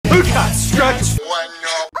stretch.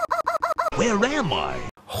 Where am I?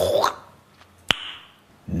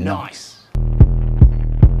 Nice.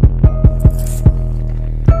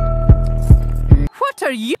 What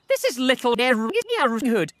are you? This is little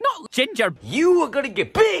Hood, not Ginger. You are gonna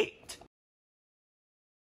get baked.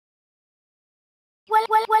 Well.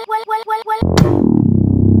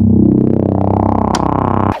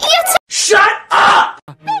 Shut up!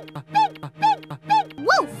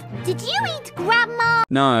 Wolf, did you eat Grandma?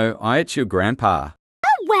 No, I ate your grandpa.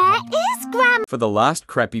 Where is Grandma? For the last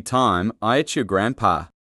crappy time, I ate your grandpa.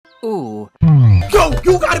 Ooh. Yo,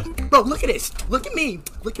 you gotta, bro, look at this. Look at me.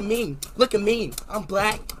 Look at me. Look at me. I'm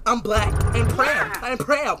black and proud. I'm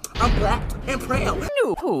proud. I'm black and proud.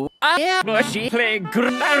 No, I am she playing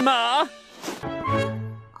Grandma.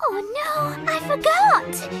 Oh no, I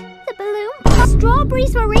forgot. The balloon,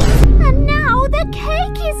 strawberries were eaten, and now the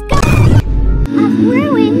cake is gone. I've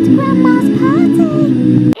ruined Grandma's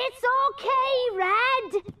party. It's okay, Red.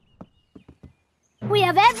 We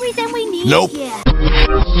have everything we need here.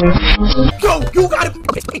 Yo, you gotta.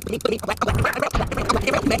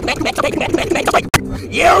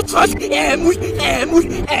 Yeah, trust, and we,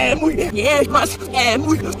 yeah, trust, and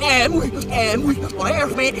we,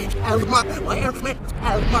 where's me,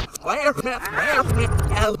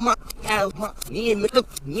 Elma, me and Mickle,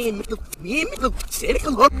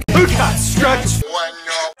 cynical hook. Who got stretch?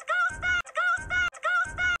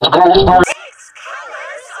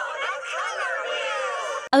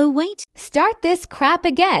 Oh wait, start this crap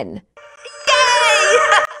again. Yay!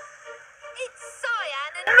 It's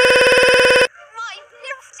Cyan and me! My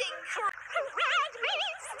lifting red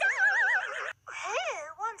star! Who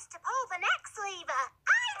wants to pull the next lever?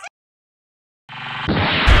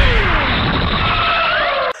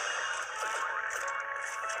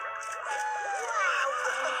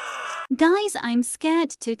 Guys, I'm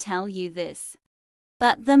scared to tell you this,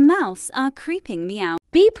 but the mouse are creeping me out.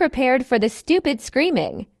 Be prepared for the stupid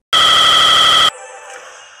screaming.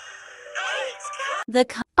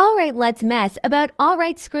 Alright, let's mess about.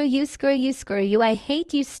 Alright, screw you, I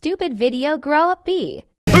hate you, stupid video, grow up, B.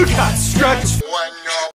 Who got stretch?